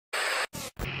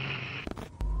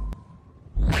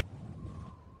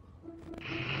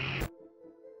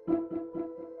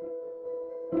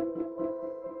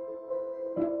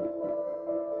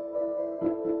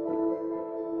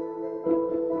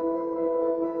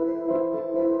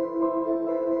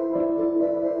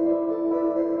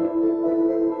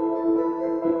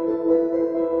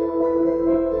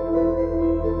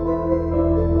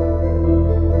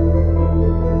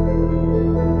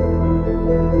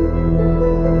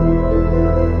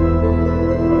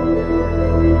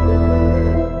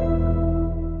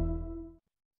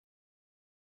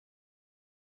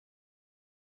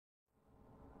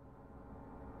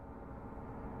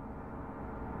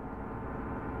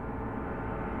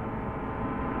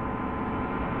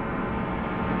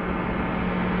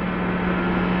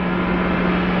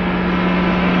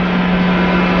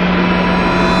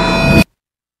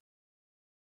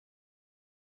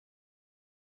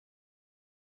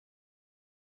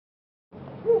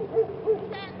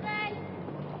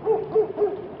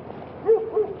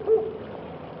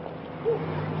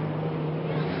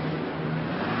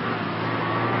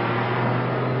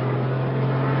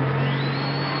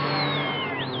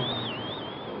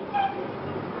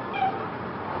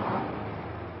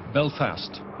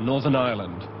Belfast, Northern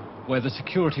Ireland, where the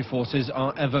security forces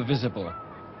are ever visible,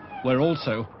 where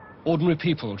also ordinary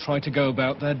people try to go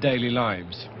about their daily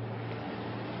lives.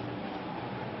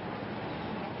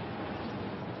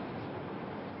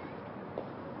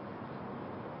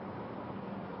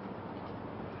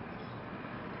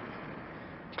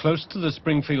 Close to the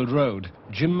Springfield Road,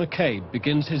 Jim McCabe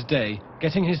begins his day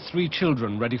getting his 3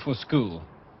 children ready for school.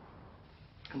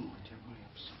 Come on, Jim, hurry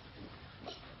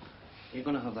up. You're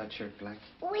going to have that shirt black.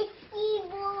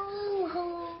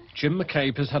 Jim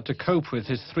McCabe has had to cope with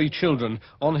his 3 children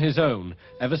on his own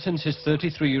ever since his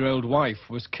 33-year-old wife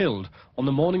was killed on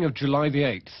the morning of July the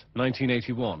 8th,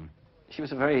 1981. She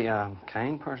was a very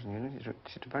kind person, you know. She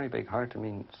had a very big heart. I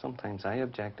mean, sometimes I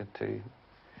objected to...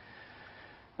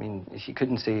 I mean, she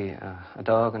couldn't see a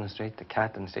dog on the street, a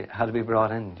cat on the street, had to be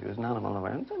brought in. She was an animal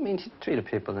awareness. I mean, she treated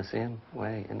people the same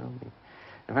way, you know. I mean,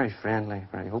 a very friendly,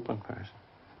 very open person.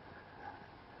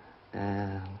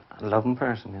 A loving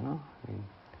person, you know. I mean...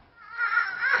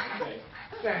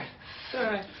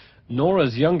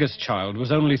 Norah's youngest child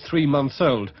was only 3 months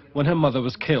old when her mother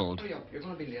was killed. Hurry up, you're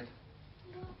going to be late.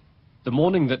 The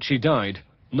morning that she died,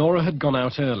 Norah had gone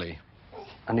out early.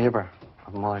 A neighbour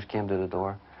of mother's came to the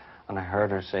door, and I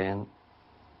heard her saying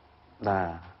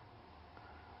that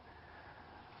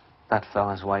that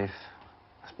fella's wife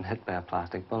has been hit by a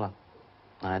plastic bullet.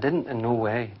 And I didn't, in no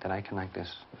way did I connect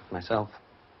this myself.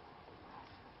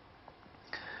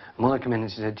 Mother came in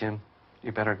and she said, Jim,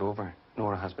 you better go over.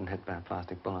 Norah has been hit by a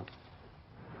plastic bullet.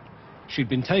 She'd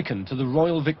been taken to the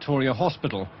Royal Victoria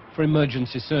Hospital for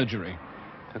emergency surgery.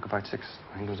 Took about 6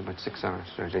 hours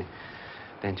surgery.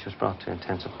 Then she was brought to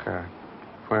intensive care,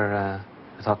 where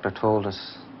the doctor told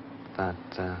us that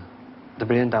the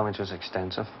brain damage was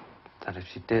extensive, that if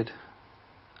she did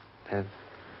live,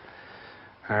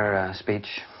 her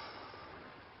speech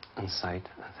and sight,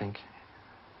 I think,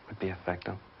 would be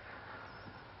affected,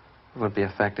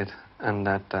 and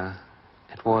that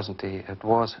it was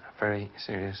a very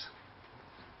serious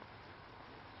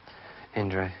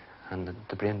injury, and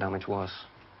the brain damage was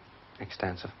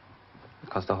extensive,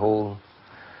 because the whole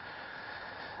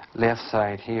left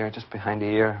side here, just behind the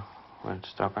ear where it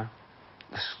struck her,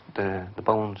 the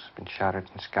bones have been shattered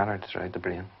and scattered throughout the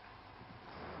brain.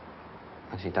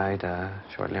 And she died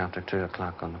shortly after 2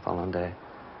 o'clock on the following day.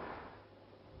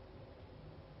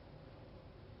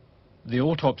 The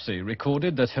autopsy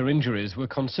recorded that her injuries were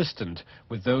consistent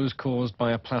with those caused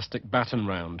by a plastic baton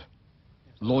round.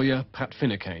 Lawyer Pat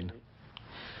Finnecane.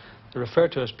 They're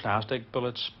referred to as plastic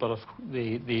bullets, but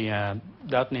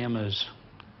that name is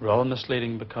rather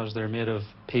misleading because they're made of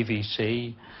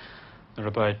PVC. They're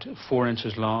about 4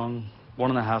 inches long,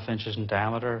 1.5 inches in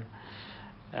diameter,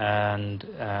 and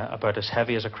about as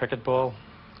heavy as a cricket ball.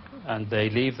 And they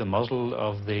leave the muzzle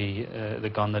of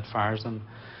the gun that fires them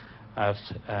at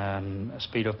a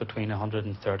speed of between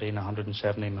 130 and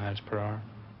 170 miles per hour.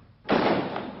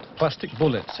 Plastic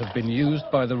bullets have been used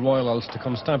by the Royal Ulster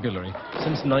Constabulary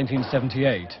since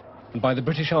 1978 and by the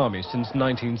British Army since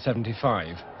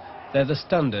 1975. They're the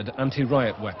standard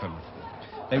anti-riot weapon.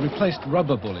 They replaced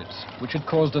rubber bullets, which had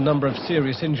caused a number of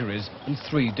serious injuries and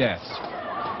 3 deaths.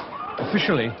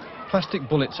 Officially, plastic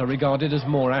bullets are regarded as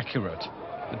more accurate,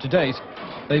 but to date,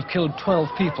 they've killed 12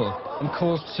 people and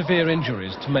caused severe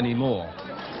injuries to many more.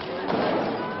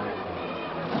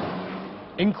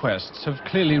 Inquests have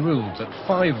clearly ruled that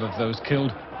 5 of those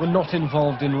killed were not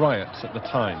involved in riots at the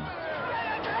time.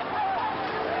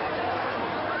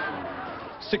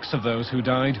 6 of those who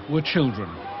died were children.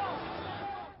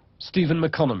 Stephen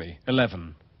McConomy,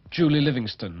 11. Julie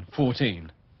Livingston,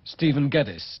 14. Stephen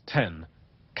Geddes, 10.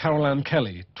 Carol Ann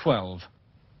Kelly, 12.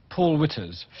 Paul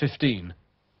Witters, 15.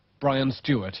 Brian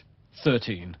Stewart,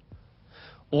 13.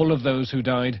 All of those who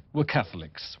died were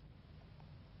Catholics.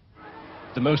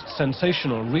 The most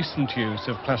sensational recent use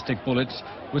of plastic bullets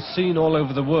was seen all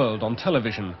over the world on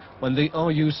television when the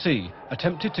RUC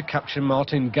attempted to capture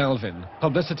Martin Galvin,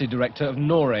 publicity director of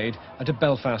Norah at a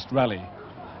Belfast rally.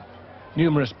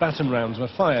 Numerous baton rounds were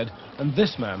fired, and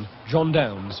this man, John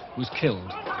Downes, was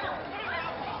killed.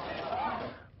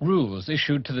 Rules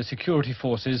issued to the security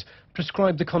forces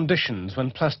prescribe the conditions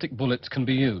when plastic bullets can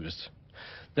be used.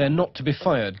 They're not to be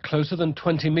fired closer than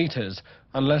 20 meters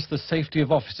unless the safety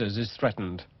of officers is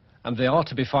threatened, and they are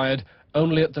to be fired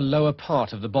only at the lower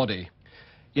part of the body.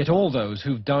 Yet all those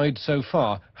who've died so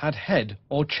far had head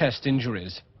or chest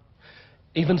injuries.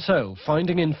 Even so,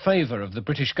 finding in favour of the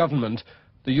British government,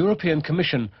 the European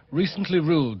Commission recently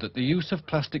ruled that the use of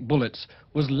plastic bullets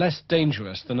was less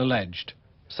dangerous than alleged.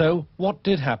 So, what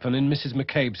did happen in Mrs.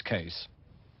 McCabe's case?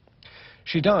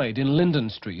 She died in Linden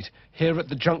Street, here at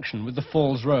the junction with the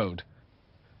Falls Road.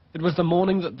 It was the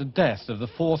morning that the death of the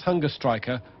fourth hunger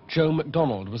striker, Joe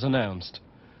MacDonald, was announced.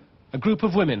 A group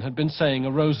of women had been saying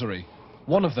a rosary.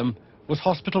 One of them was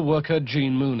hospital worker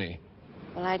Jean Mooney.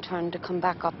 Well, I turned to come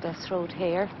back up this road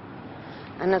here,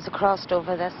 and as I crossed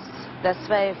over this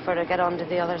way for to get onto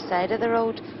the other side of the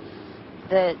road,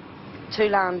 the two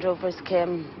Land Rovers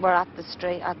were at the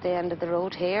street at the end of the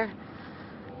road here,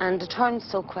 and they turned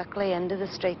so quickly into the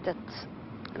street that,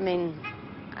 I mean,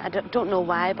 I don't know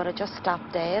why, but I just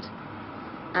stopped dead.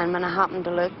 And when I happened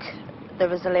to look, there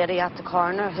was a lady at the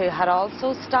corner who had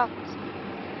also stopped.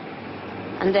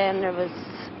 And then there was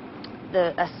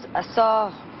I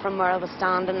saw from where I was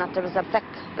standing that there was a thick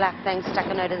black thing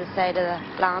sticking out of the side of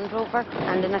the Land Rover,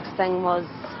 and the next thing was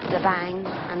the bang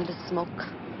and the smoke.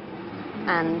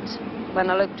 And when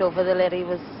I looked over, the lady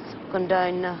was going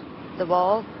down the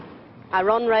wall. I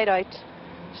run right out,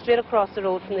 straight across the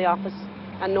road from the office,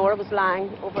 and Norah was lying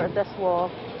over at this wall,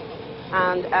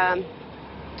 and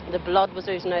the blood was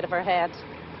oozing out of her head,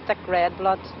 thick red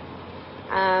blood.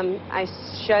 I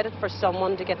shouted for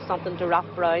someone to get something to wrap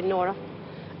around Norah,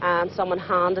 and someone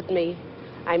handed me,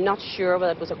 I'm not sure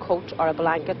whether it was a coat or a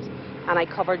blanket, and I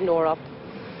covered Norah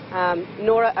up.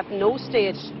 Norah at no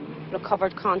stage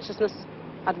recovered consciousness.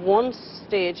 At one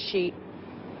stage,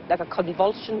 like a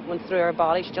convulsion went through her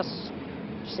body. She just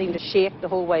seemed to shake the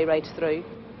whole way right through.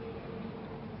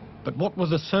 But what were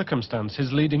the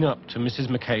circumstances leading up to Mrs.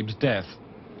 McCabe's death?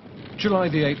 July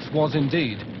the 8th was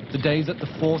indeed the day that the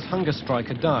fourth hunger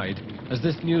striker died, as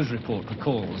this news report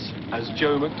recalls. As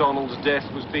Joe MacDonald's death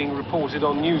was being reported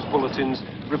on news bulletins,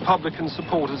 Republican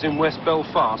supporters in West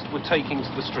Belfast were taking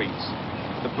to the streets.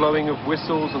 The blowing of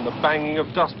whistles and the banging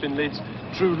of dustbin lids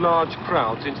drew large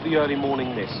crowds into the early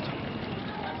morning mist.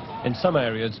 In some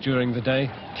areas during the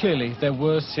day, clearly there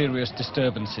were serious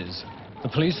disturbances. The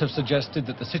police have suggested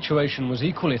that the situation was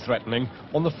equally threatening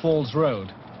on the Falls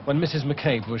Road, when Mrs.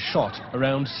 McCabe was shot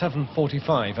around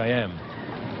 7:45 a.m.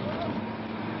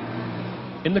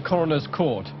 In the coroner's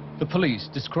court, the police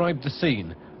described the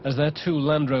scene as their two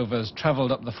Land Rovers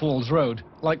travelled up the Falls Road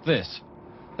like this.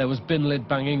 There was bin lid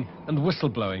banging and whistle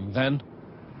blowing then.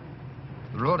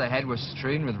 The road ahead was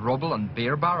strewn with rubble and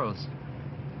beer barrels.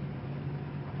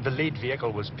 The lead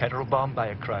vehicle was petrol bombed by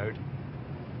a crowd.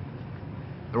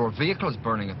 There were vehicles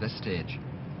burning at this stage.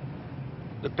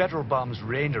 The petrol bombs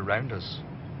rained around us.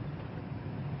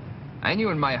 I knew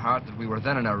in my heart that we were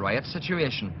then in a riot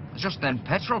situation. Just then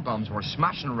petrol bombs were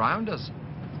smashing around us.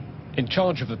 In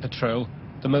charge of the patrol,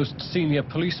 the most senior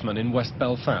policeman in West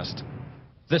Belfast.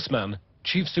 This man,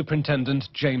 Chief Superintendent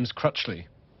James Crutchley.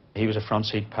 He was a front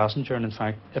seat passenger, and in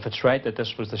fact, if it's right that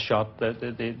this was the shot, the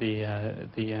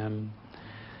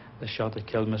shot that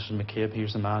killed Mrs. McCabe, he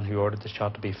was the man who ordered the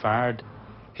shot to be fired.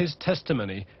 His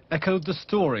testimony echoed the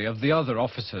story of the other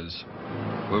officers.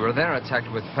 We were then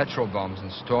attacked with petrol bombs and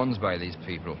stones by these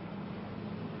people.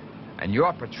 I knew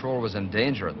our patrol was in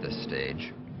danger at this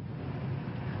stage.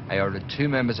 I ordered two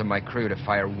members of my crew to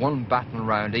fire one baton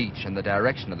round each in the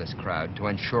direction of this crowd to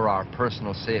ensure our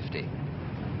personal safety.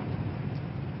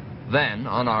 Then,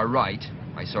 on our right,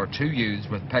 I saw two youths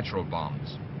with petrol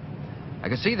bombs. I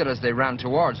could see that as they ran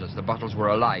towards us, the bottles were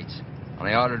alight, and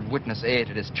I ordered witness A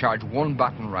to discharge one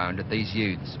baton round at these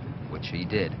youths, which he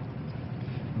did.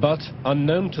 But,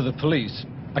 unknown to the police,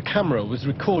 a camera was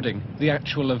recording the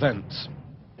actual events.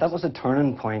 That was a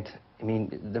turning point. I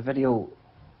mean, the video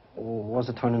was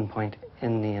a turning point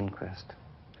in the inquest.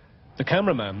 The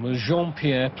cameraman was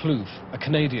Jean-Pierre Plouffe, a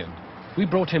Canadian. We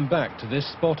brought him back to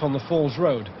this spot on the Falls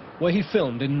Road, where he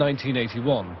filmed in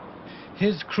 1981.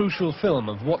 His crucial film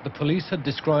of what the police had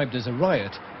described as a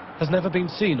riot has never been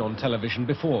seen on television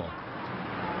before.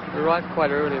 We arrived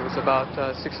quite early. It was about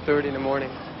 6:30 in the morning.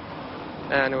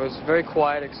 And it was very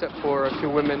quiet except for a few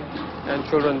women and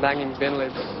children banging bin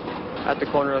lids at the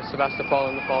corner of Sebastopol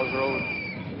and the Falls Road.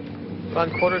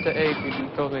 Around 7:45, we'd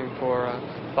been filming for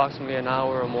approximately an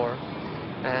hour or more.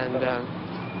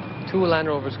 And two Land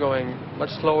Rovers going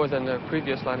much slower than the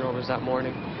previous Land Rovers that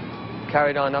morning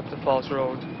carried on up the Falls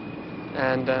Road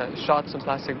and shot some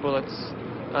plastic bullets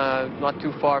not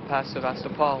too far past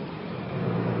Sebastopol.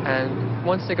 And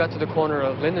once they got to the corner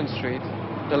of Linden Street,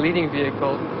 the leading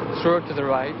vehicle swerved to the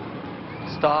right,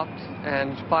 stopped,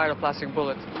 and fired a plastic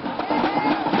bullet.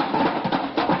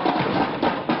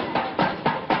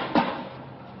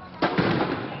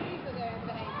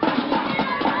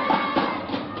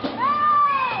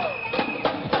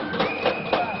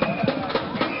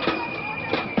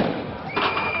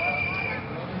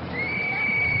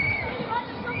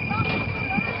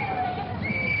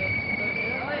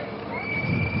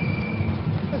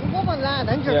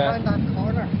 just round that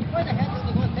corner. Why the hell did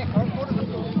you go and take her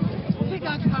photograph? Take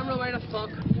that camera, why the fuck?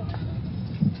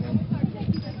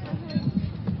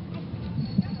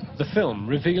 The film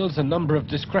reveals a number of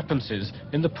discrepancies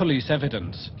in the police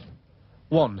evidence.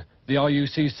 1. The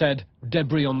RUC said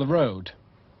debris on the road.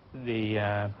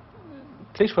 The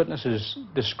police witnesses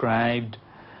described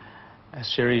a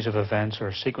series of events or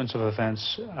a sequence of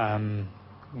events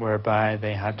whereby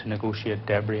they had to negotiate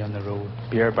debris on the road.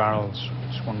 Beer barrels,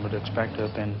 which one would expect to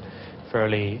have been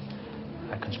fairly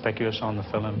conspicuous on the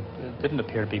film, didn't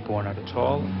appear to be borne out at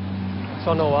all.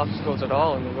 Saw no obstacles at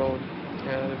all on the road.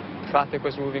 Traffic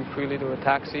was moving freely. There were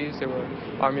taxis, there were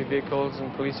army vehicles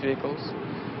and police vehicles.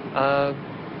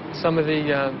 Some of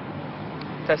the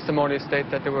testimonies state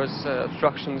that there was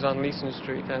obstructions on Leeson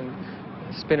Street and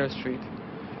Spinner Street.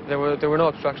 There were no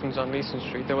obstructions on Leeson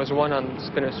Street. There was one on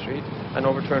Spinner Street, an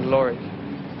overturned lorry,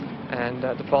 and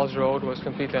the Falls Road was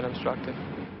completely unobstructed.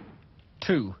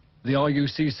 2. The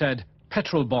RUC said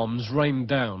petrol bombs rained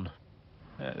down.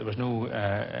 There was no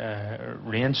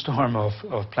rainstorm of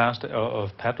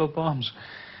petrol bombs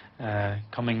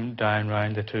coming down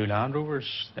round the two Land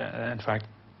Rovers. In fact,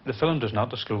 the film does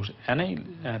not disclose any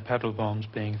petrol bombs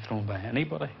being thrown by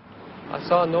anybody. I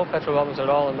saw no petrol bombs at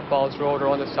all on the Falls Road or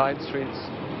on the side streets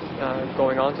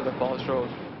going onto the Falls Road.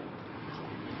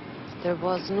 There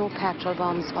was no petrol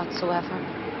bombs whatsoever.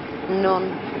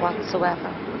 None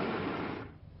whatsoever.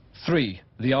 3.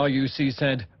 The RUC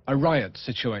said a riot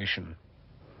situation.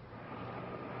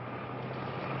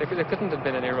 There couldn't have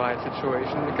been any riot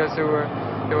situation because there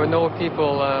were no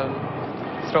people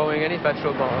throwing any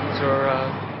petrol bombs or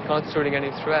constituting any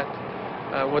threat.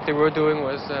 What they were doing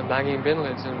was banging bin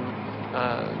lids, and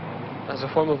as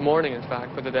a form of mourning, in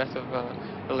fact, for the death of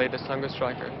the latest hunger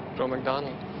striker, Joe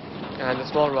McDonald. And the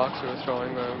small rocks they were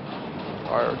throwing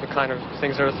are the kind of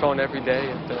things that are thrown every day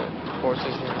at the horses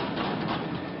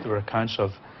here. There were accounts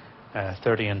of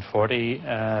 30 and 40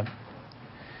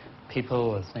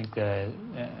 people. I think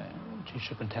Chief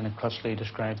Superintendent Crutchley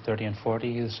described 30 and 40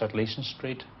 youths at Leeson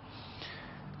Street.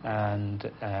 And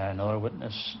another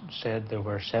witness said there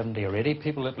were 70 or 80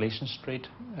 people at Leeson Street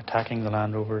attacking the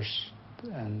Land Rovers,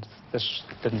 and this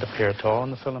didn't appear at all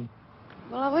in the film.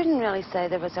 Well, I wouldn't really say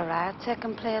there was a riot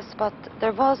taking place, but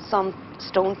there was some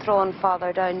stone throwing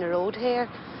farther down the road here.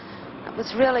 It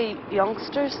was really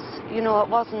youngsters, you know, it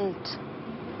wasn't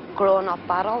grown-up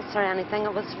adults or anything,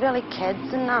 it was really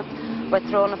kids and that were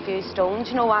throwing a few stones,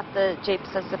 you know, at the jeeps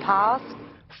as they passed.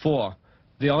 4.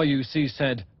 The RUC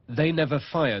said they never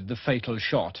fired the fatal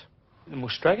shot. The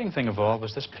most striking thing of all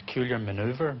was this peculiar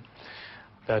manoeuvre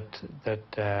that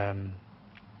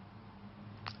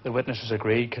the witnesses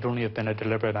agreed could only have been a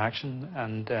deliberate action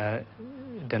and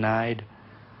denied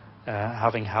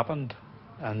having happened.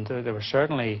 And there was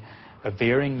certainly a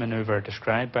veering manoeuvre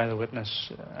described by the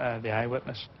witness, the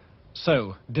eyewitness.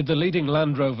 So, did the leading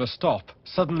Land Rover stop,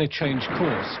 suddenly change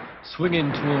course, swing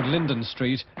in toward Linden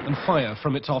Street and fire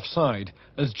from its offside,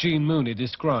 as Jean Mooney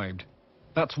described?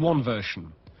 That's one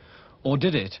version. Or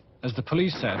did it, as the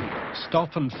police said,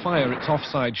 stop and fire its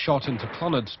offside shot into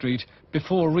Clonard Street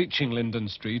before reaching Linden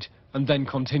Street and then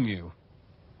continue?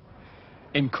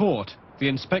 In court, the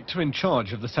inspector in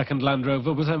charge of the second Land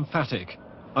Rover was emphatic.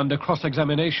 Under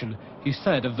cross-examination, he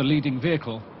said of the leading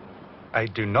vehicle, I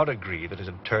do not agree that it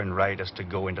had turned right as to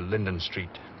go into Linden Street.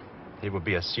 It would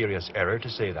be a serious error to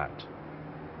say that.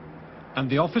 And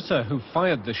the officer who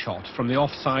fired the shot from the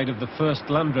offside of the first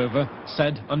Land Rover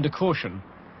said under caution,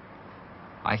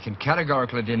 I can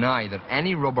categorically deny that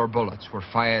any rubber bullets were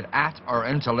fired at or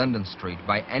into Linden Street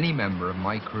by any member of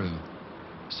my crew.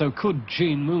 So could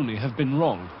Jean Mooney have been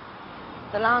wrong?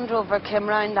 The Land Rover came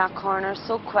round that corner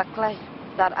so quickly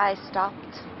that I stopped.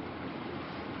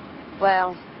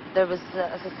 Well, there was,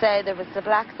 as I say, there was the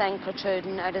black thing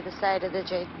protruding out of the side of the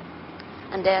Jeep,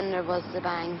 and then there was the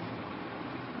bang.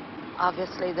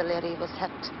 Obviously the lady was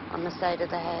hit on the side of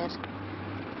the head.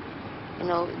 You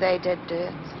know, they did do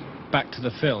it. Back to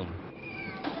the film.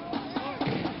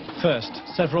 First,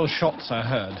 several shots are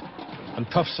heard, and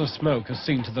puffs of smoke are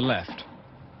seen to the left.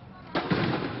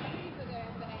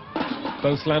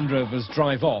 Both Land Rovers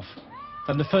drive off,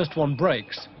 and the first one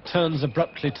brakes, turns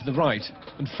abruptly to the right,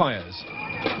 and fires.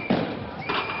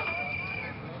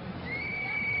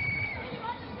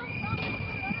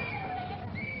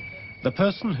 The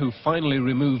person who finally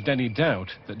removed any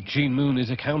doubt that Jean Mooney's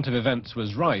account of events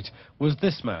was right was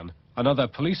this man, another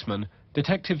policeman,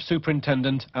 Detective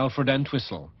Superintendent Alfred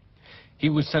Entwistle. He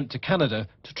was sent to Canada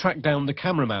to track down the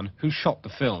cameraman who shot the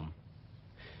film.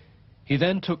 He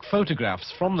then took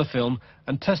photographs from the film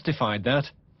and testified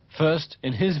that, first,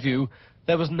 in his view,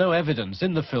 there was no evidence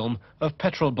in the film of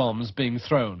petrol bombs being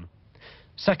thrown.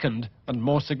 Second, and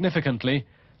more significantly,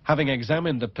 having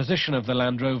examined the position of the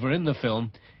Land Rover in the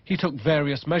film, he took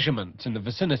various measurements in the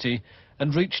vicinity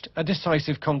and reached a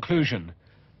decisive conclusion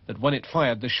that when it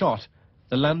fired the shot,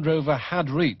 the Land Rover had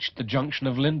reached the junction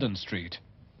of Linden Street.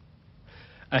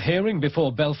 A hearing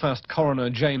before Belfast coroner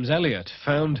James Elliott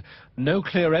found no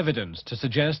clear evidence to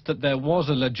suggest that there was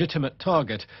a legitimate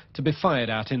target to be fired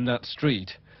at in that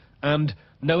street, and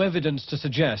no evidence to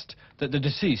suggest that the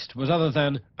deceased was other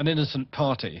than an innocent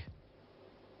party.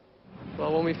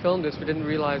 Well, when we filmed this, we didn't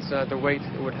realize the weight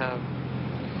it would have.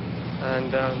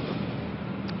 And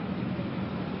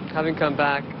having come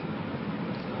back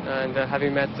and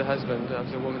having met the husband of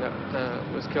the woman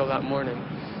that was killed that morning,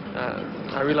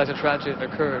 I realized a tragedy had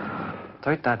occurred.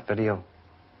 Without that video,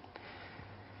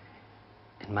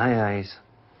 in my eyes,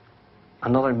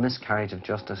 another miscarriage of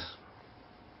justice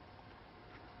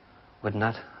would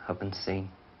not have been seen.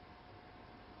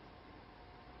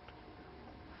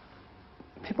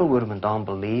 People would have went on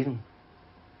believing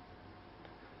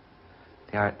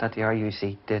that the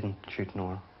RUC didn't shoot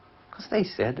Norah, because they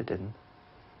said they didn't.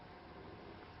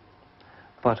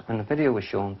 But when the video was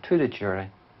shown to the jury,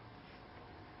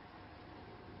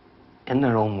 in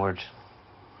their own words,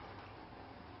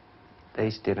 they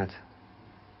stated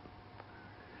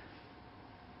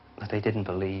that they didn't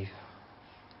believe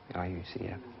the RUC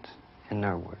evidence. In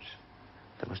their words,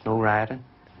 there was no rioting,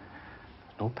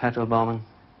 no petrol bombing,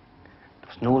 there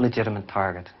was no legitimate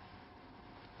target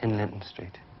in Linden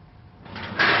Street.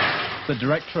 The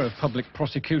Director of Public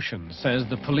Prosecution says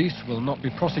the police will not be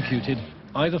prosecuted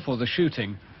either for the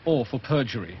shooting or for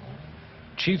perjury.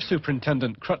 Chief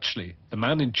Superintendent Crutchley, the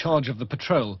man in charge of the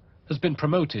patrol, has been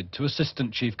promoted to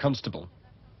Assistant Chief Constable.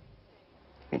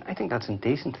 I think that's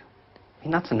indecent.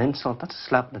 That's an insult. That's a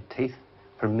slap in the teeth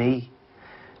for me,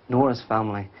 Norah's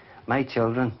family, my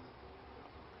children,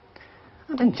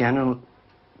 and in general,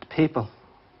 the people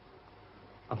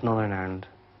of Northern Ireland.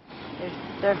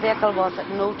 Their vehicle was at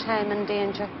no time in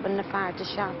danger when they fired the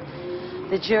shot.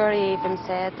 The jury even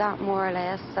said that, more or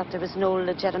less, that there was no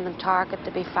legitimate target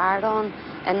to be fired on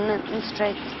in Linden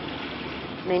Street.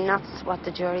 That's what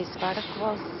the jury's verdict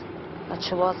was, that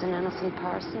she was an innocent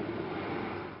person.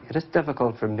 It is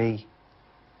difficult for me,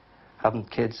 having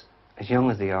kids as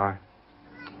young as they are,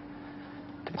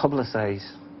 to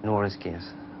publicise Norah's case.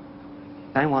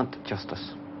 I want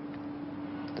justice.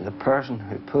 That the person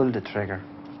who pulled the trigger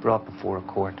was brought before a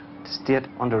court to state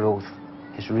under oath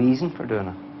his reason for doing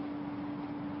it.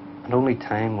 And only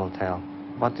time will tell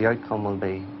what the outcome will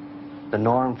be. The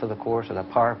norm for the course or the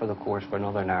par for the course for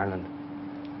Northern Ireland.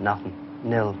 Nothing.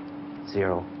 Nil.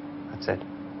 Zero. That's it.